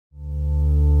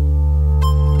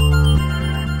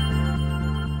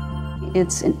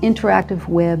It's an interactive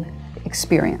web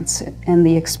experience, and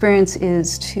the experience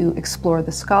is to explore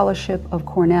the scholarship of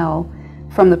Cornell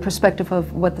from the perspective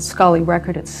of what the scholarly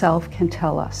record itself can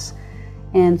tell us.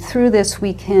 And through this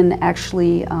we can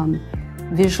actually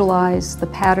visualize the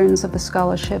patterns of the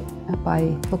scholarship by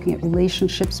looking at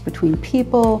relationships between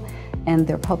people and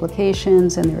their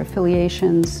publications and their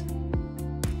affiliations.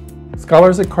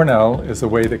 Scholars at Cornell is a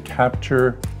way to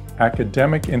capture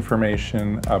academic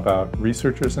information about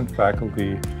researchers and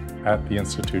faculty at the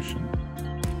institution,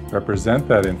 represent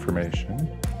that information,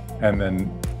 and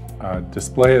then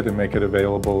display it and make it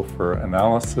available for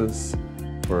analysis,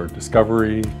 for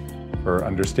discovery, for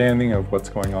understanding of what's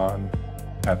going on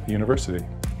at the university.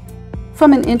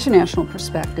 From an international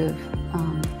perspective,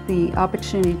 the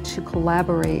opportunity to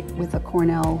collaborate with a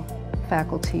Cornell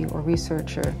faculty or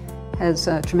researcher has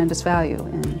tremendous value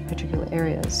in particular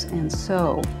areas. And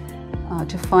so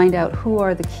to find out who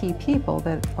are the key people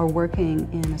that are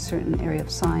working in a certain area of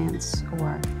science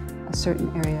or a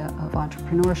certain area of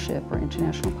entrepreneurship or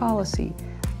international policy,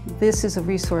 this is a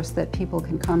resource that people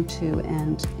can come to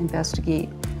and investigate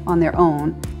on their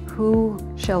own. Who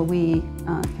shall we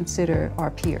consider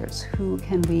our peers? Who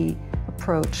can we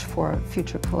approach for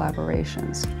future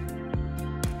collaborations?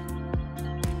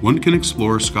 One can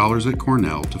explore scholars at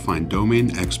Cornell to find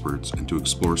domain experts and to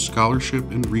explore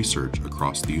scholarship and research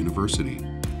across the university.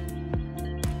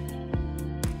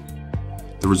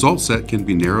 The result set can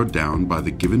be narrowed down by the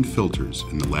given filters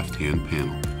in the left-hand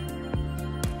panel.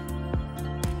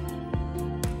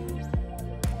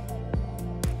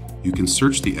 You can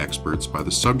search the experts by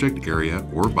the subject area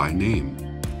or by name.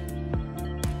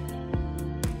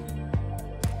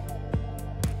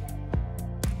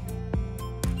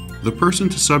 The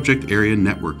person-to-subject area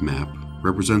network map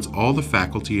represents all the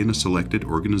faculty in a selected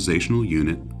organizational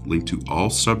unit linked to all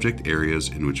subject areas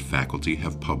in which faculty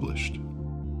have published.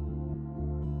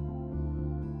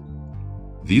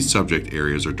 These subject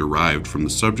areas are derived from the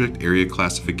subject area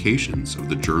classifications of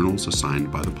the journals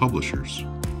assigned by the publishers.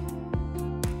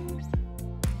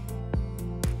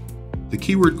 The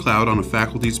keyword cloud on a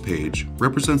faculty's page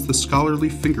represents the scholarly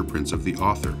fingerprints of the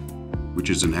author, which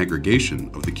is an aggregation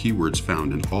of the keywords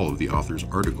found in all of the author's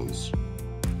articles.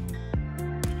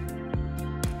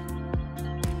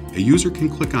 A user can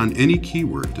click on any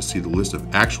keyword to see the list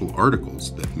of actual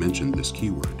articles that mention this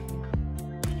keyword.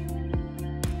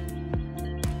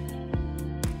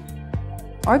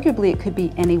 Arguably, it could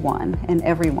be anyone and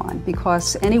everyone,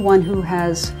 because anyone who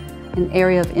has an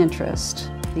area of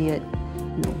interest, be it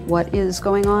what is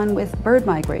going on with bird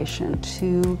migration,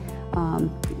 to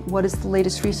what is the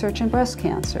latest research in breast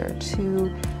cancer, to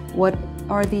what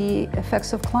are the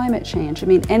effects of climate change. I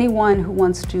mean, anyone who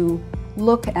wants to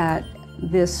look at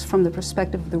this from the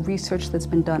perspective of the research that's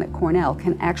been done at Cornell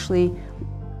can actually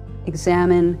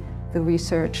examine the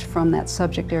research from that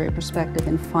subject area perspective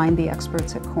and find the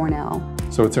experts at Cornell.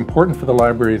 So it's important for the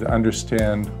library to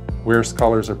understand where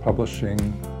scholars are publishing,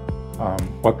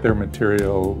 what their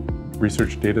material,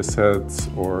 research data sets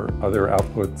or other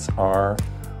outputs are,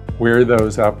 where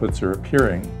those outputs are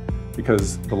appearing,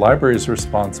 because the library is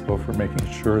responsible for making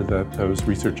sure that those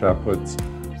research outputs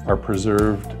are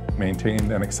preserved,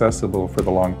 maintained, and accessible for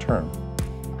the long term.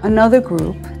 Another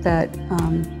group that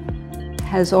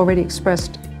has already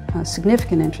expressed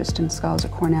significant interest in scholars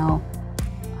at Cornell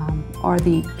are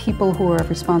the people who are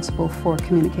responsible for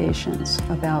communications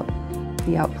about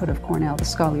the output of Cornell, the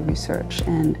scholarly research,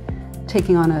 and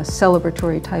taking on a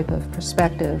celebratory type of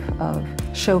perspective of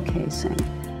showcasing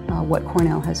what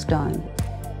Cornell has done.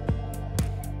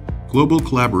 Global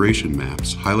collaboration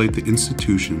maps highlight the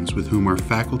institutions with whom our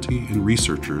faculty and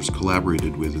researchers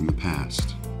collaborated with in the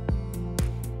past.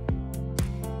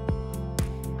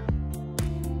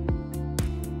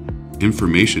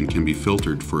 Information can be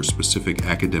filtered for a specific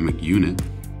academic unit,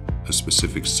 a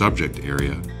specific subject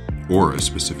area, or a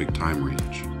specific time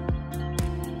range.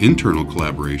 Internal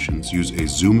collaborations use a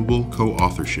zoomable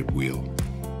co-authorship wheel.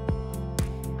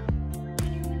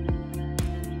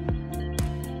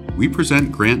 We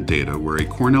present grant data where a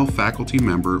Cornell faculty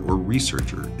member or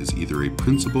researcher is either a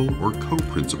principal or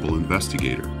co-principal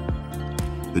investigator.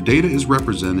 The data is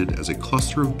represented as a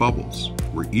cluster of bubbles,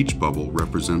 where each bubble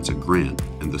represents a grant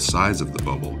and the size of the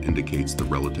bubble indicates the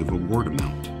relative award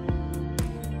amount.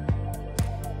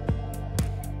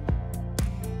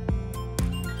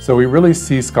 So we really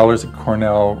see scholars at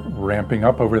Cornell ramping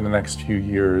up over the next few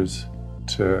years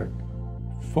to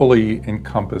fully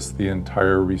encompass the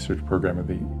entire research program of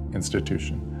the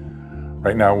institution.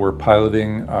 Right now we're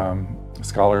piloting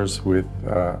scholars with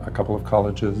a couple of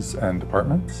colleges and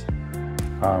departments.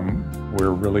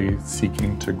 We're really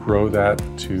seeking to grow that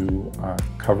to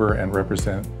cover and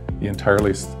represent the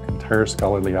entire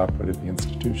scholarly output of the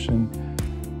institution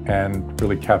and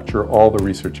really capture all the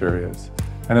research areas.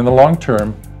 And in the long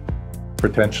term,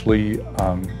 potentially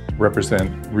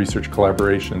represent research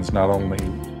collaborations not only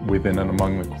within and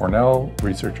among the Cornell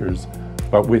researchers,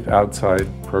 but with outside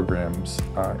programs,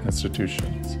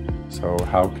 institutions. So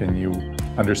how can you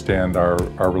understand our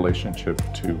relationship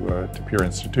to peer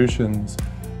institutions,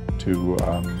 to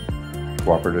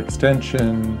cooperative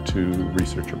extension, to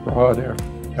research abroad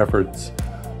efforts,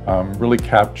 really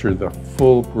capture the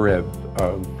full breadth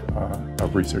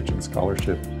of research and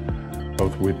scholarship,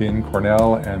 both within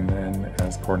Cornell and then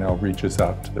as Cornell reaches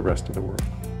out to the rest of the world.